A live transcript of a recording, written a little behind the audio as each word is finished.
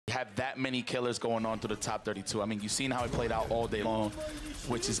have that many killers going on through the top 32. I mean, you've seen how it played out all day long,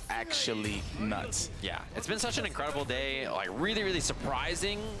 which is actually nuts. Yeah, it's been such an incredible day. Like really, really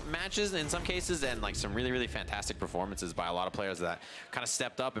surprising matches in some cases, and like some really, really fantastic performances by a lot of players that kind of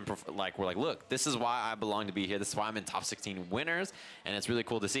stepped up and like were like, look, this is why I belong to be here. This is why I'm in top 16 winners, and it's really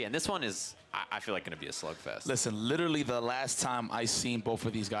cool to see. And this one is, I feel like, going to be a slugfest. Listen, literally the last time I seen both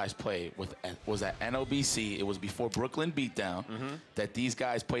of these guys play was at NOBC. It was before Brooklyn Beatdown that these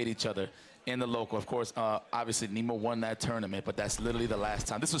guys played each other in the local. Of course, obviously NEMO won that tournament, but that's literally the last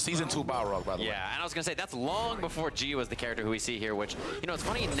time. This was season 2 Balrog, by the way. Yeah, and I was gonna say that's long before G was the character who we see here. Which, you know, it's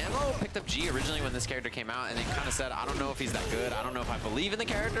funny. NEMO picked up G originally when this character came out, and then kind of said, I don't know if he's that good. I don't know if I believe in the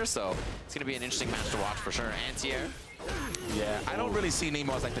character. So it's gonna be an interesting match to watch for sure. Anti-air. Yeah, I don't really see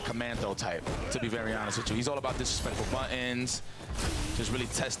NEMO as like the Commando type, to be very honest with you. He's all about disrespectful buttons, just really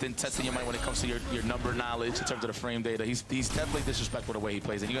testing your mind when it comes to your number knowledge in terms of the frame data. He's definitely disrespectful the way he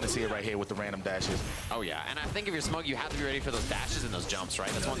plays, and you're gonna see it right here with the random dashes. Oh yeah, and I think if you're Smug, you have to be ready for those dashes and those jumps,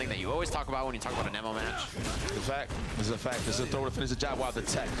 right? That's one thing that you always talk about when you talk about a NEMO match. It's a fact. This is a fact. This is a throw to finish the job. Wow, the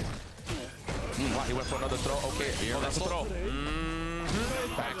tech. Wow, he went for another throw. Okay, oh, that's a throw.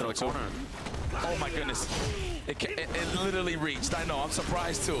 Back throw corner. Oh my goodness. It literally reached. I know. I'm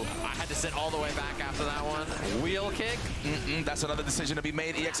surprised too. I had to sit all the way back after that one. Wheel kick. That's another decision to be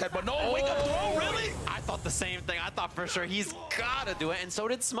made. EX head, but no, wake up throw, really? I thought the same thing. I thought for sure he's got to do it, and so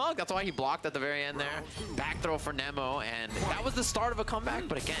did Smug. That's why he blocked at the very end there. Back throw for NEMO, and that was the start of a comeback.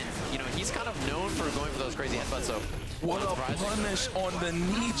 But again, you know, he's kind of known for going for those crazy headbutts. So what a punish on the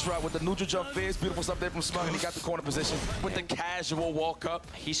knee drop with the neutral jump face. Beautiful stuff there from Smug, and he got the corner position with the casual walk up.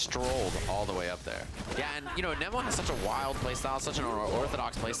 He strolled all the way up there. Yeah, and you know, NEMO has such a wild playstyle, such an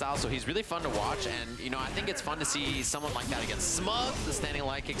orthodox playstyle, so he's really fun to watch. And you know, I think it's fun to see someone like that against Smug, the standing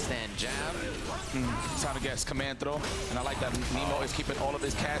light kick, stand jab. Time to guess command throw, and I like that NEMO is keeping all of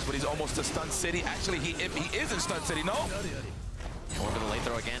his cash, but he's almost to Stunt City. Actually, he is in Stunt City. No. Going for the late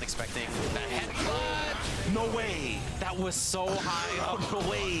throw again, expecting that headbutt. No way. That was so high up. No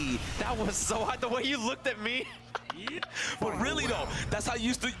way. That was so high. The way you looked at me. But really though, that's how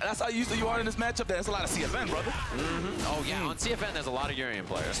used to you are in this matchup. That's a lot of CFN, brother. Oh yeah, on CFN there's a lot of URIEN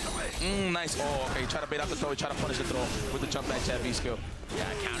players. Nice. Oh, okay. Try to bait out the throw. Try to punish the throw with the jump back jab V skill. Yeah,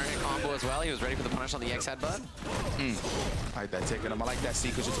 counter hit combo as well. He was ready for the punish on the EX headbutt. I like that taking him. I like that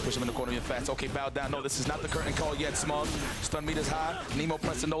sequence just to push him in the corner real fast. Okay, bow down. No, this is not the curtain call yet, Smug. Stun meters high. NEMO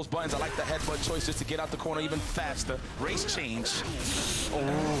pressing those buttons. I like the headbutt choice just to get out the corner even faster. Race change.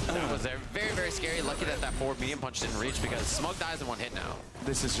 That was very, very scary. Lucky that that forward medium punch didn't reach because Smug dies in one hit now.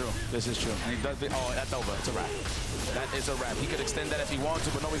 This is true. This is true. And he does it. Oh, that's over. It's a wrap. That is a wrap. He could extend that if he wants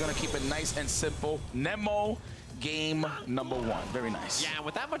to, but no, we're going to keep it nice and simple. NEMO. Game number 1. Very nice. Yeah, and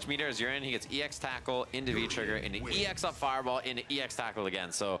with that much meter as URIEN, he gets EX tackle into V trigger, into EX up fireball, into EX tackle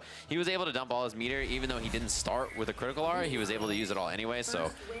again. So he was able to dump all his meter, even though he didn't start with a critical R. He was able to use it all anyway. So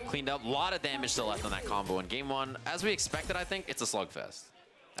cleaned up. A lot of damage still left on that combo in game 1. As we expected, I think it's a slugfest.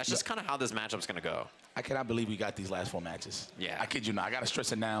 That's just kind of how this matchup's going to go. I cannot believe we got these last 4 matches. Yeah. I kid you not. I got to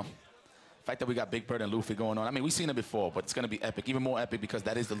stress it now. The fact that we got Big Bird and Luffy going on. I mean, we've seen it before, but it's going to be epic. Even more epic because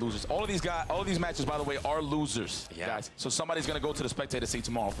that is the losers. All of these guys, all of these matches, by the way, are losers, guys. So somebody's going to go to the spectator seat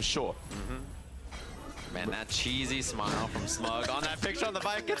tomorrow for sure. Man, that cheesy smile from Smug on that picture on the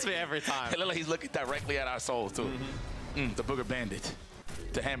bike gets me every time. It looks like he's looking directly at our souls, too. The Booger Bandit.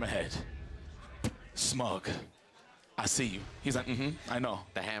 The Hammerhead. Smug. I see you. He's like, I know.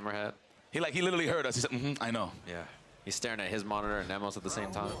 The Hammerhead. He literally heard us. He said, I know. Yeah. He's staring at his monitor and NEMO's at the same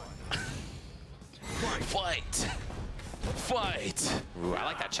time. Fight! Fight! Ooh, I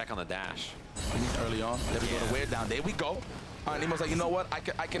like that check on the dash. Early on. There we go to wear down. There we go. All right, NEMO's like, you know what?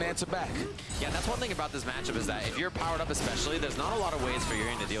 I can answer back. Yeah, that's one thing about this matchup is that if you're powered up especially, there's not a lot of ways for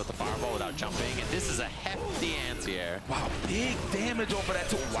URIEN to deal with the fireball without jumping, and this is a hefty anti-air. Wow, big damage over that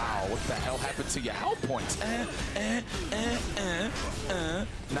too. Wow, what the hell happened to your health points?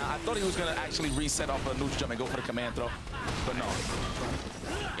 Now, I thought he was going to actually reset off a neutral jump and go for the command throw, but no.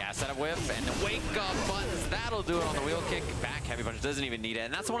 Yeah, setup whiff and the wake up buttons. That'll do it on the wheel kick. Back heavy punch doesn't even need it.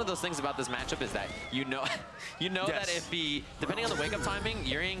 And that's one of those things about this matchup is that you know that if he, depending on the wake up timing,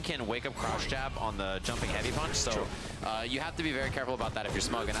 URIEN can wake up crouch jab on the jumping heavy punch. So you have to be very careful about that if you're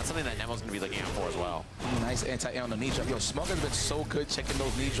Smug. And that's something that NEMO's going to be looking out for as well. Nice anti-air on the knee drop. Yo, Smug has been so good checking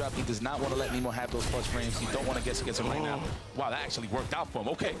those knee drops. He does not want to let NEMO have those first frames. He don't want to guess against him right now. Wow, that actually worked out for him.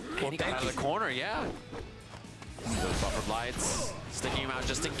 Okay. Well, he got out of the corner, yeah. Those buffered lights, sticking him out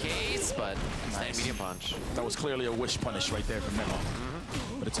just in case, but nice. Medium punch. That was clearly a wish punish right there from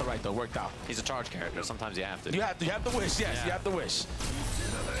NEMO. But it's all right, though. Worked out. He's a charge character. Sometimes you have to. You have to wish, yes. Yeah. You have to wish.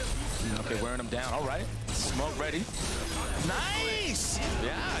 Okay, wearing him down. All right. Smoke ready. Nice!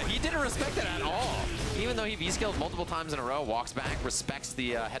 Yeah, he doesn't respect it at all. Even though he V-skilled multiple times in a row, walks back, respects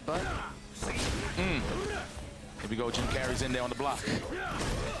the headbutt. Here we go, Jim Carrey's in there on the block.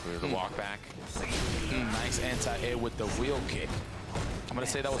 The walk back. Nice anti-air with the wheel kick. I'm gonna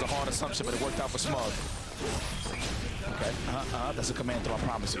say that was a hard assumption, but it worked out for Smug. Okay, that's a command throw, I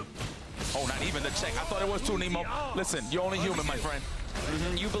promise you. Oh, not even the check. I thought it was too, Nemo. Listen, you're only human, my friend.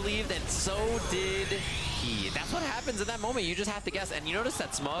 You believed, and so did he. That's what happens in that moment. You just have to guess. And you notice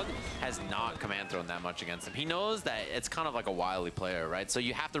that Smug has not command thrown that much against him. He knows that it's kind of like a wily player, right? So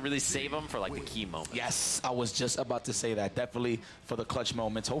you have to really save him for like the key moments. Yes, I was just about to say that. Definitely for the clutch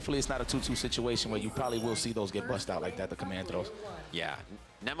moments. Hopefully it's not a 2-2 situation where you probably will see those get bust out like that, the command throws. Yeah.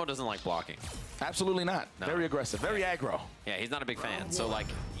 NEMO doesn't like blocking. Absolutely not. No. Very aggressive, very aggro. Yeah, he's not a big fan. So like,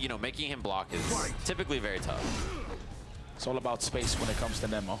 you know, making him block is typically very tough. It's all about space when it comes to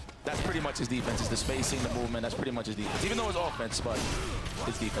NEMO. That's pretty much his defense, is the spacing, the movement. That's pretty much his defense. Even though it's offense, but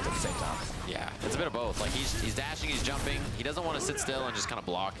his defense at the same time. Yeah, it's a bit of both. Like he's dashing, he's jumping. He doesn't want to sit still and just kind of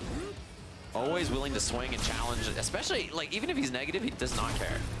block. Always willing to swing and challenge, especially like even if he's negative, he does not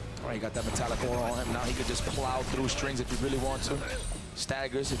care. All right, he got that metallic aura on him. Now he could just plow through strings if he really wants to.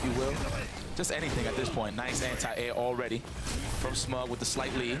 Staggers, if you will. Just anything at this point. Nice anti-air already from Smug with the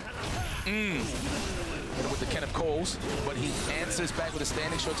slight lead. With the Kenneth Coles, but he answers back with a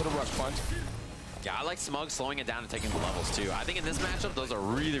standing short to the rush punch. Yeah, I like Smug slowing it down and taking the levels too. I think in this matchup, those are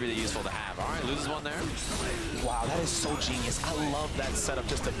really, really useful to have. All right, loses one there. Wow, that is so genius. I love that setup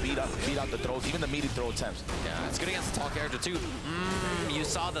just to beat out the throws, even the meaty throw attempts. Yeah, it's good against the tall character too. You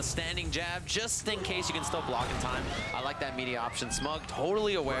saw the standing jab, just in case you can still block in time. I like that meaty option. Smug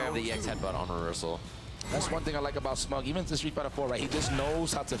totally aware of the EX headbutt on reversal. That's one thing I like about Smug. Even to Street Fighter 4, right? He just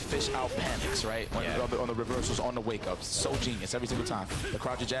knows how to fish out panics, right? On the reversals, on the wake-ups. So genius every single time. The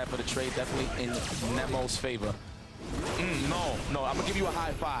croucher jab for the trade definitely in NEMO's favor. No, I'm gonna give you a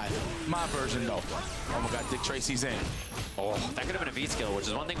high five. My version, though. Oh my God, Dick Tracy's in. Oh, that could have been a V-skill, which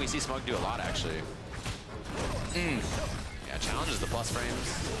is one thing we see Smug do a lot, actually. Yeah, challenges the plus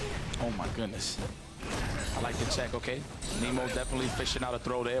frames. Oh my goodness. I like the check, okay? NEMO definitely fishing out a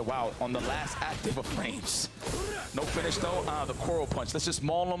throw there. Wow, on the last active of frames. No finish though. The coral punch. Let's just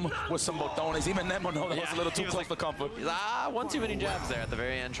maul him with some botones. Even NEMO knows that was a little too close for comfort. One too many jabs there at the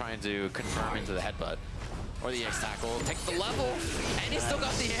very end, trying to confirm into the headbutt. Or the X tackle. Takes the level, and he's still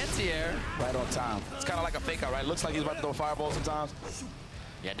got the anti-air. Right on time. It's kind of like a fake out, right? Looks like he's about to throw a fireball sometimes.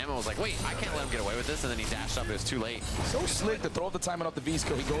 Yeah, NEMO was like, wait, I can't let him get away with this, and then he dashed up, it was too late. So slick to throw up the timing off the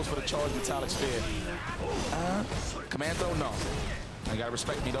V-skill. He goes for the charged metallic sphere. Command throw, no. You gotta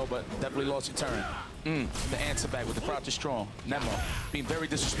respect me though, but definitely lost your turn. The answer back with the crouch is strong. NEMO being very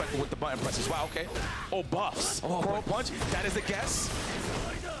disrespectful with the button presses. Wow, okay. Oh, buffs. Coral punch, that is a guess.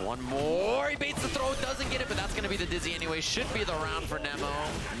 One more, he baits the throw, doesn't get it, but that's gonna be the dizzy anyway. Should be the round for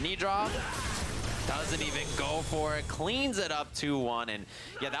NEMO. Knee drop. Doesn't even go for it, cleans it up 2-1, and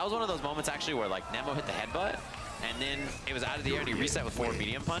yeah, that was one of those moments actually where like NEMO hit the headbutt, and then it was out of the air and he reset with forward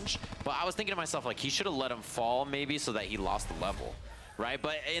medium punch. But I was thinking to myself, like, he should have let him fall maybe so that he lost the level, right?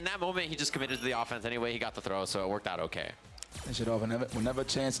 But in that moment, he just committed to the offense anyway. He got the throw, so it worked out okay. Finish it off. Whenever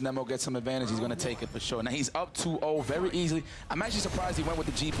chance NEMO gets some advantage, he's going to take it for sure. Now he's up 2-0 very easily. I'm actually surprised he went with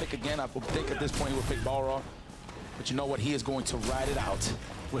the G pick again. I think at this point he would pick Balrog. But you know what? He is going to ride it out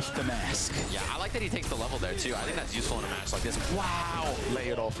with the mask. Yeah, I like that he takes the level there too. I think that's useful in a match like this. Wow!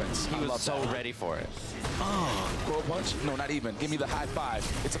 Layered offense. He was so ready for it. Coral punch? No, not even. Give me the high five.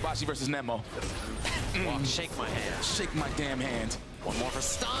 It's Abashi versus NEMO. Shake my hand. Shake my damn hand. One more for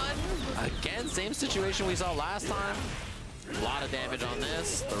stun. Again, same situation we saw last time. A lot of damage on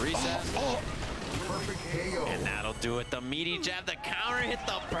this. The reset. And that'll do it. The meaty jab, the counter hit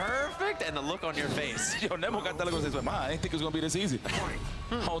the perfect, and the look on your face. Yo, NEMO got that look on his face. I didn't think it was going to be this easy.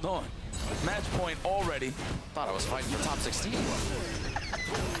 Hold on. Match point already. Thought I was fighting for top 16.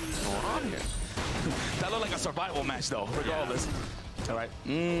 What's going on here? That looked like a survival match, though, regardless. All right.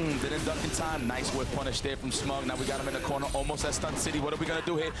 Didn't duck in time. Nice whip punish there from Smug. Now we got him in the corner, almost at Stunt City. What are we going to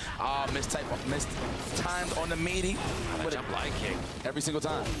do here? Mistimed on the meaty. With a jump light kick. Every single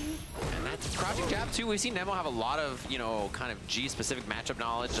time. And that's crouching jab, too. We've seen NEMO have a lot of, you know, kind of G-specific matchup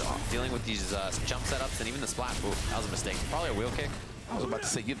knowledge, dealing with these jump setups and even the splat. Ooh, that was a mistake. Probably a wheel kick. I was about to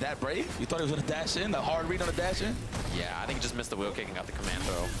say, you're that brave? You thought he was going to dash in? A hard read on the dash in? Yeah, I think he just missed the wheel kick and got the command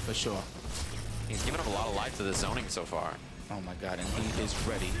throw. For sure. He's given up a lot of life to the zoning so far. Oh my God, and he is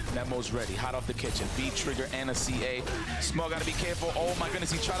ready. NEMO's ready, hot off the kitchen. B trigger and a CA. Smug gotta be careful. Oh my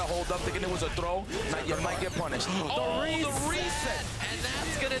goodness, he tried to hold up thinking it was a throw. Now you might get punished. The reset! And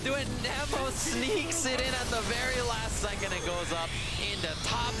that's gonna do it. NEMO sneaks it in at the very last second and goes up into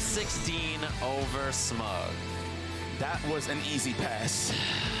top 16 over Smug. That was an easy pass.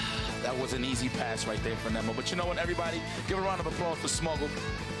 That was an easy pass right there for Nemo. But you know what, everybody? Give a round of applause for Smuggle.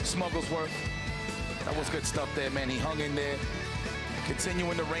 Smugglesworth. That was good stuff there, man. He hung in there.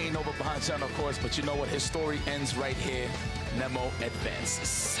 Continuing to reign over behind China, of course. But you know what? His story ends right here. Nemo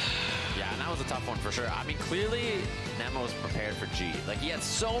advances. Yeah, and that was a tough one for sure. I mean, clearly, Nemo was prepared for G. Like, he had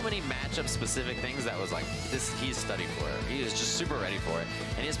so many matchup-specific things that was like, he's studied for it. He is just super ready for it.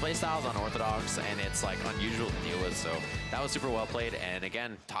 And his playstyle is unorthodox, and it's, like, unusual to deal with. So that was super well played. And,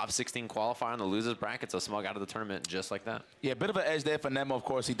 again, top 16 qualifier in the losers bracket, so Smug out of the tournament just like that. Yeah, a bit of an edge there for Nemo, of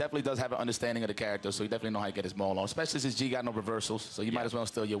course. He definitely does have an understanding of the character, so he definitely know how to get his ball on, especially since G got no reversals. So you might as well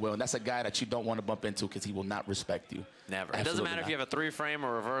steal your will. And that's a guy that you don't want to bump into because he will not respect you. Never. Absolutely. It doesn't matter if you have a 3-frame,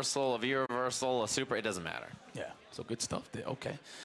 a reversal, a V reversal, a super, it doesn't matter. Yeah, so good stuff there. Okay.